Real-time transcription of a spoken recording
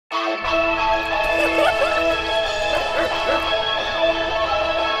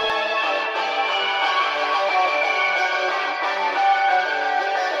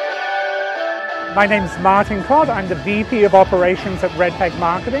My name's Martin Codd. I'm the VP of Operations at Red Peg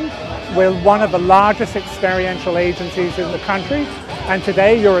Marketing. We're one of the largest experiential agencies in the country, and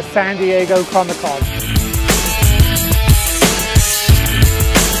today you're at San Diego Comic-Con.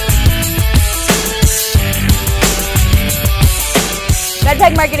 Red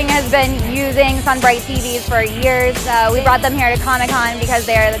Peg Marketing has been using SunBriteTVs for years. We brought them here to Comic-Con because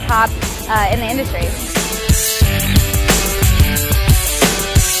they are the top in the industry.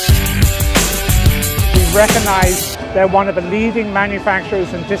 We recognize they're one of the leading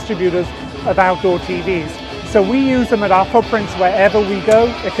manufacturers and distributors of outdoor TVs. So we use them at our footprints wherever we go.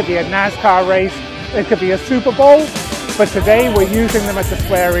 It could be a NASCAR race, it could be a Super Bowl, but today we're using them at the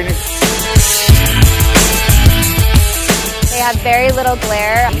Square Enix. They have very little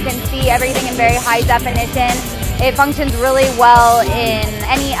glare. You can see everything in very high definition. It functions really well in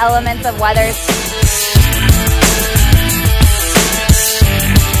any elements of weather.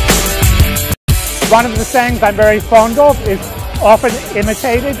 One of the sayings I'm very fond of is often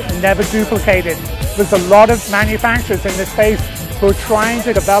imitated and never duplicated. There's a lot of manufacturers in this space who are trying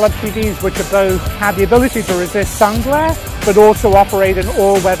to develop TVs which are both have the ability to resist sun glare but also operate in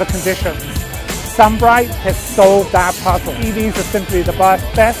all weather conditions. SunBrite has solved that puzzle. TVs are simply the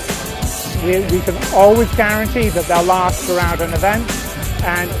best. We can always guarantee that they'll last throughout an event,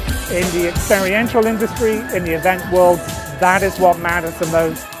 and in the experiential industry, in the event world, that is what matters the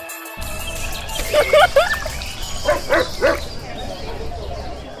most.